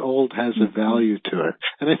being old has a value to it.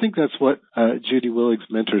 And I think that's what Judy Willig's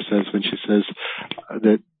mentor says when she says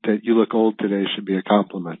that you look old today should be a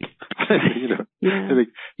compliment. You know, yeah. I think,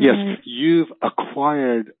 yes, you've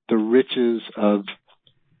acquired the riches of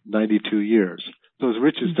 92 years. Those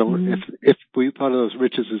riches don't, if we thought of those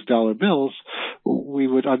riches as dollar bills, we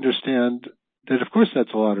would understand that, of course,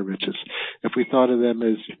 that's a lot of riches. If we thought of them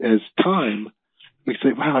as time, we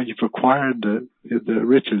say, wow, you've acquired the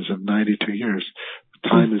riches of 92 years.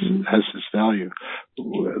 Time has this value.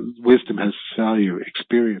 Wisdom has this value.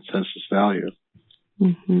 Experience has this value.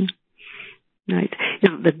 Mm-hmm. Right. You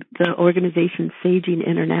know, the organization Saging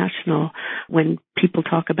International, when people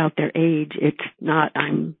talk about their age, it's not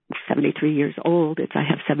I'm 73 years old. It's I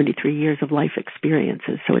have 73 years of life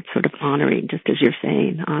experiences. So it's sort of honoring, just as you're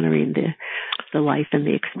saying, honoring the life and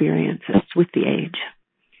the experiences with the age.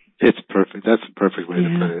 It's perfect. That's a perfect way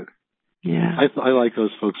to put it. Yeah. I like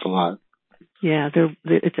those folks a lot. Yeah,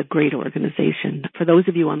 it's a great organization. For those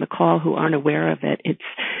of you on the call who aren't aware of it, it's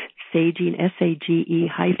Saging,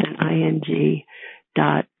 SAGE-ing.org.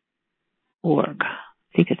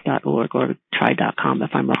 I think it's .org or try.com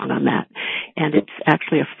if I'm wrong on that. And it's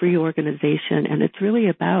actually a free organization, and it's really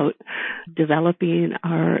about developing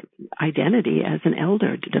our identity as an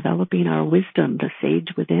elder, developing our wisdom, the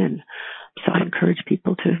sage within. So I encourage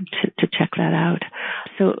people to check that out.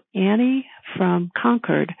 So Annie from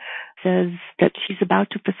Concord says that she's about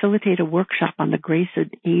to facilitate a workshop on the grace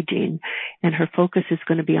of aging, and her focus is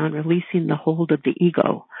going to be on releasing the hold of the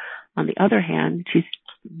ego. On the other hand, she's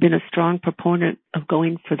been a strong proponent of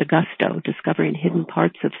going for the gusto, discovering hidden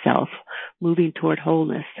parts of self, moving toward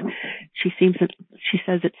wholeness. She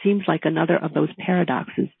says it seems like another of those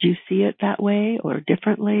paradoxes. Do you see it that way or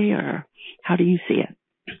differently, or how do you see it?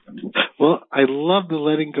 Well, I love the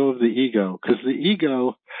letting go of the ego, because the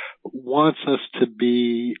ego wants us to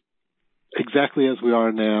be exactly as we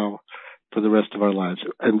are now for the rest of our lives.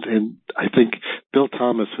 And I think Bill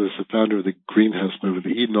Thomas, who is the founder of the Greenhouse movement,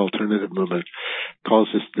 the Eden Alternative movement, calls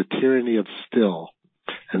this the tyranny of still.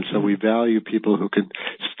 And so we value people who can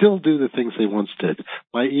still do the things they once did.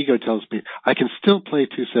 My ego tells me I can still play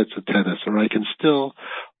 2 sets of tennis, or I can still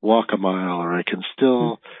walk a mile, or I can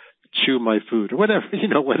still chew my food, or whatever,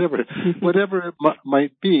 whatever it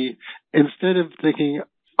might be, instead of thinking,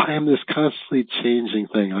 I am this constantly changing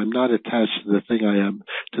thing. I'm not attached to the thing I am,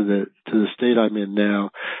 to the state I'm in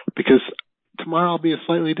now, because tomorrow I'll be a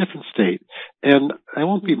slightly different state. And I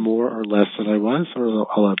won't be more or less than I was, or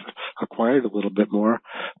I'll have acquired a little bit more.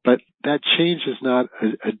 But that change is not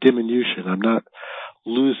a diminution. I'm not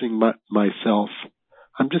losing myself.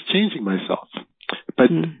 I'm just changing myself. But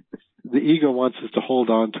the ego wants us to hold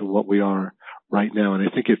on to what we are right now, and I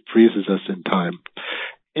think it freezes us in time.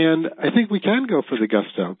 And I think we can go for the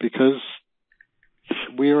gusto, because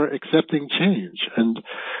we are accepting change. And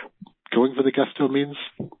going for the gusto means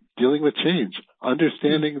dealing with change,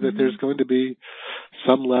 understanding that there's going to be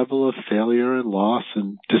some level of failure and loss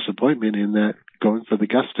and disappointment in that going for the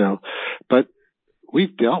gusto. But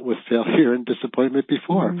we've dealt with failure and disappointment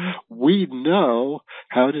before. We know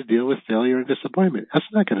how to deal with failure and disappointment. That's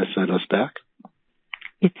not going to set us back.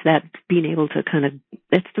 It's that being able to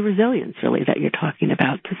it's the resilience really that you're talking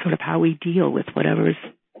about, to sort of how we deal with whatever's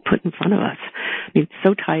put in front of us. I mean, it's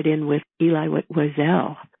so tied in with Eli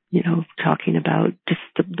Wiesel, talking about just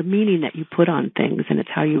the meaning that you put on things, and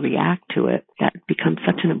it's how you react to it that becomes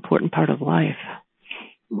such an important part of life.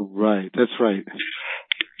 Right, that's right.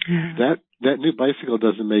 Yeah. That new bicycle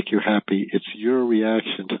doesn't make you happy. It's your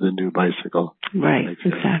reaction to the new bicycle. Right,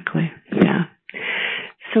 exactly. Yeah.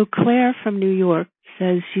 So Claire from New York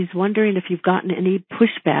says she's wondering if you've gotten any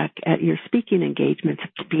pushback at your speaking engagements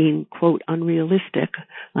being, quote, unrealistic,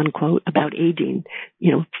 unquote, about aging,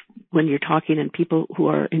 when you're talking and people who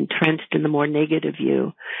are entrenched in the more negative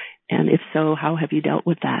view. And if so, how have you dealt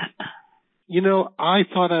with that? I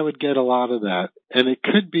thought I would get a lot of that. And it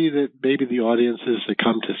could be that maybe the audiences that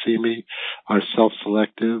come to see me are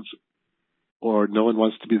self-selective, or no one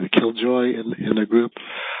wants to be the killjoy in a group.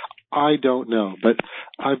 I don't know, but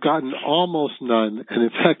I've gotten almost none. And in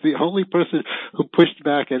fact, the only person who pushed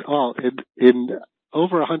back at all in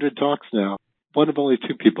over 100 talks now, one of only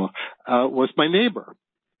 2 people, was my neighbor,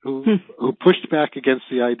 who pushed back against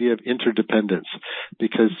the idea of interdependence,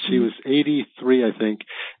 because she was 83, I think,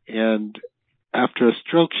 and after a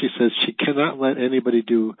stroke, she says she cannot let anybody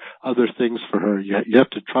do other things for her. You have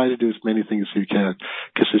to try to do as many things as you can,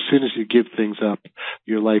 because as soon as you give things up,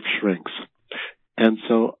 your life shrinks. And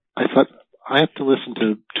so I thought, I have to listen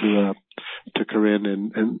to Corinne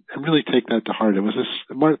and really take that to heart. It was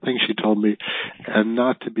a smart thing she told me, and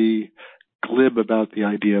not to be glib about the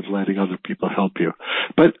idea of letting other people help you.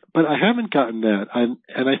 But I haven't gotten that.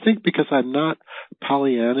 And I think because I'm not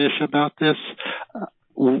Pollyannish about this,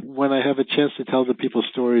 when I have a chance to tell the people's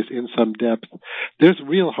stories in some depth, there's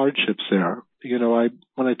real hardships there. You know,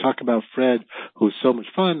 when I talk about Fred, who's so much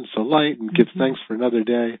fun, so light, and gives thanks for another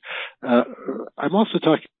day, I'm also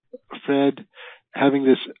talking about Fred having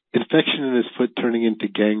this infection in his foot turning into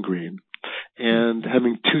gangrene and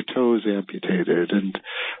having 2 toes amputated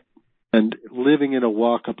and living in a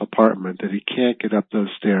walk-up apartment that he can't get up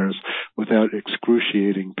those stairs without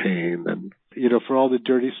excruciating pain. And, you know, for all the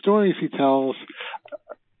dirty stories he tells,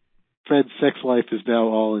 Fred's sex life is now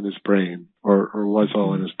all in his brain, or was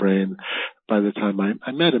all in his brain by the time I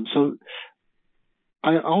met him. So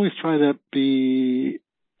I always try to be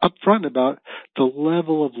upfront about the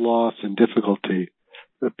level of loss and difficulty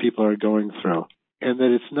that people are going through, and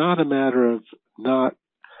that it's not a matter of that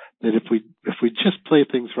if we just play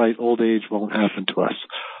things right, old age won't happen to us.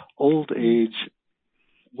 Old age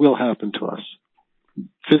will happen to us.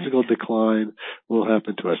 Physical decline will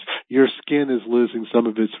happen to us. Your skin is losing some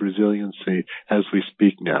of its resiliency as we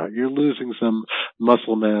speak now. You're losing some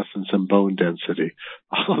muscle mass and some bone density.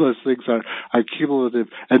 All those things are cumulative,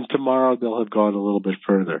 and tomorrow they'll have gone a little bit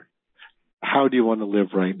further. How do you want to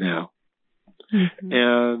live right now? Mm-hmm.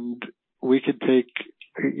 And we could take,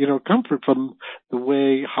 you know, comfort from the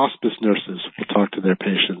way hospice nurses will talk to their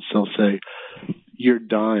patients. They'll say, you're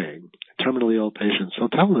dying. Terminally ill patients, they'll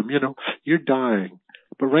tell them, you know, you're dying,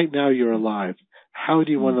 but right now you're alive. How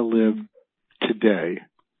do you want to live today?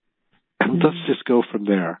 And let's just go from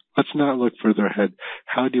there. Let's not look further ahead.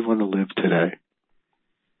 How do you want to live today?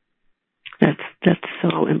 That's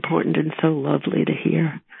so important and so lovely to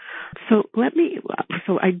hear. So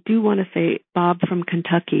I do want to say Bob from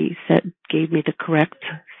Kentucky gave me the correct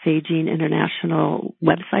Saging International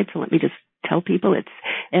website. So let me just tell people it's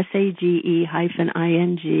SAGE-ING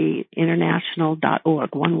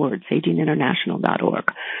international.org. One word,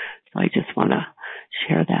 saginginternational.org. So I just want to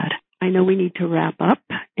share that. I know we need to wrap up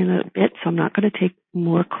in a bit, so I'm not going to take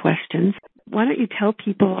more questions. Why don't you tell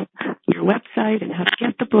people your website and how to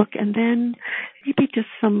get the book, and then maybe just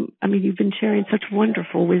you've been sharing such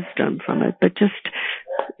wonderful wisdom from it, but just,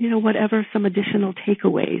 you know, whatever some additional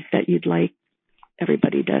takeaways that you'd like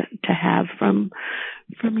everybody to have from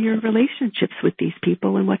your relationships with these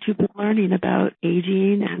people and what you've been learning about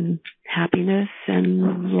aging and happiness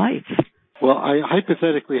and life. Well, I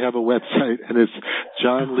hypothetically have a website, and it's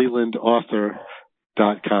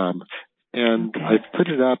johnlelandauthor.com. And I've put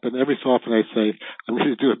it up, and every so often I say, I'm going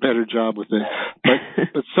to do a better job with it.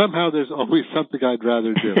 But somehow there's always something I'd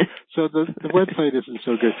rather do. So the website isn't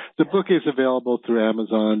so good. The book is available through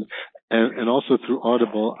Amazon and also through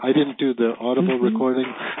Audible. I didn't do the Audible recording.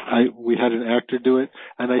 We had an actor do it,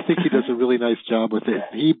 and I think he does a really nice job with it.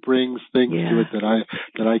 He brings things to it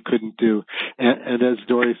that I couldn't do. And as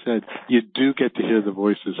Dory said, you do get to hear the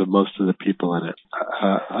voices of most of the people in it.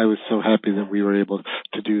 I was so happy that we were able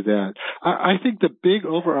to do that. I think the big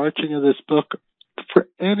overarching of this book, for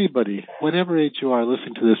anybody, whatever age you are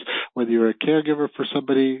listening to this, whether you're a caregiver for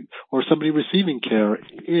somebody or somebody receiving care,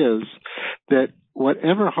 is that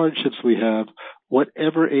whatever hardships we have,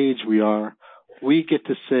 whatever age we are, we get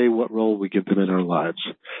to say what role we give them in our lives.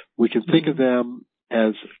 We can think of them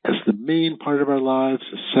as the main part of our lives,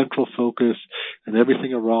 a central focus, and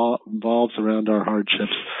everything revolves around our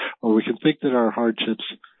hardships. Or we can think that our hardships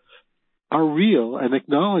are real and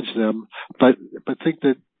acknowledge them, but think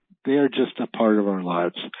that they are just a part of our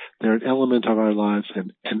lives. They're an element of our lives,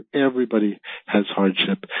 and everybody has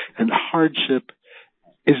hardship. And hardship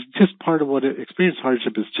is just part of experience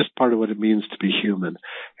hardship is just part of what it means to be human.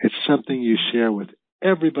 It's something you share with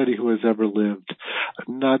everybody who has ever lived,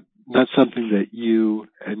 not something that you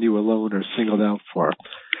and you alone are singled out for. It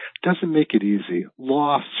doesn't make it easy.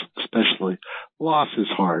 Loss, especially. Loss is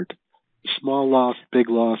hard. Small loss,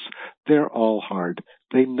 big loss, they're all hard.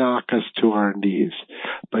 They knock us to our knees.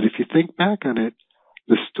 But if you think back on it,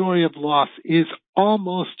 the story of loss is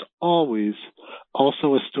almost always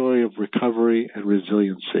also a story of recovery and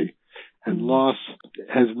resiliency. And loss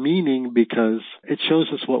has meaning because it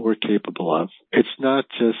shows us what we're capable of. It's not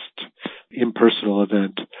just impersonal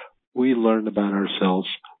event. We learn about ourselves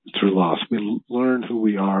through loss. We learn who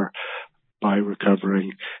we are by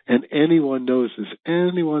recovering. And anyone knows this.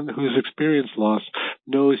 Anyone who's experienced loss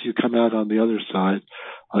knows you come out on the other side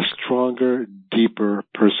a stronger, deeper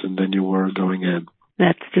person than you were going in.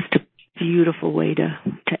 That's just a beautiful way to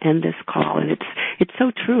end this call. And it's so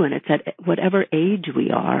true. And it's at whatever age we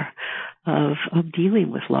are of dealing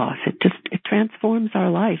with loss. It transforms our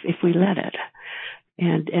life if we let it.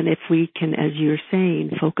 And if we can, as you're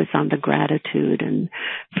saying, focus on the gratitude and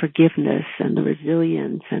forgiveness and the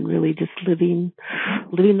resilience and really just living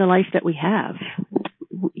the life that we have,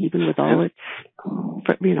 even with all its,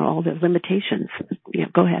 all the limitations. Yeah,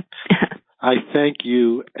 go ahead. I thank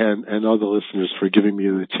you and all the listeners for giving me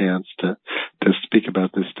the chance to speak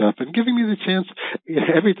about this stuff and giving me the chance.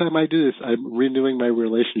 Every time I do this, I'm renewing my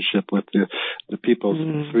relationship with the people,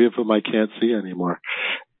 three of whom I can't see anymore.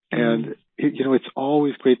 And, it's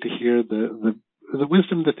always great to hear the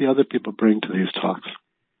wisdom that the other people bring to these talks.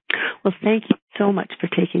 Well, thank you so much for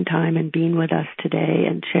taking time and being with us today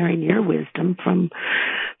and sharing your wisdom from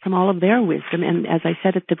all of their wisdom. And as I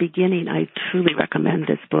said at the beginning, I truly recommend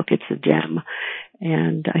this book. It's a gem.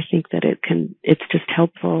 And I think that it's just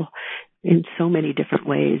helpful in so many different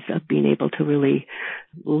ways of being able to really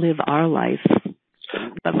live our life.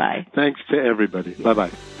 Bye-bye. Thanks to everybody. Bye-bye.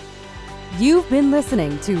 You've been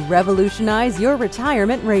listening to Revolutionize Your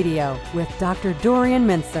Retirement Radio with Dr. Dorian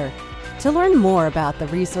Mintzer. To learn more about the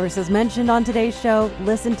resources mentioned on today's show,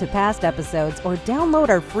 listen to past episodes, or download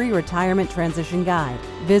our free retirement transition guide,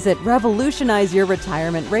 visit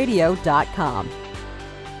revolutionizeyourretirementradio.com.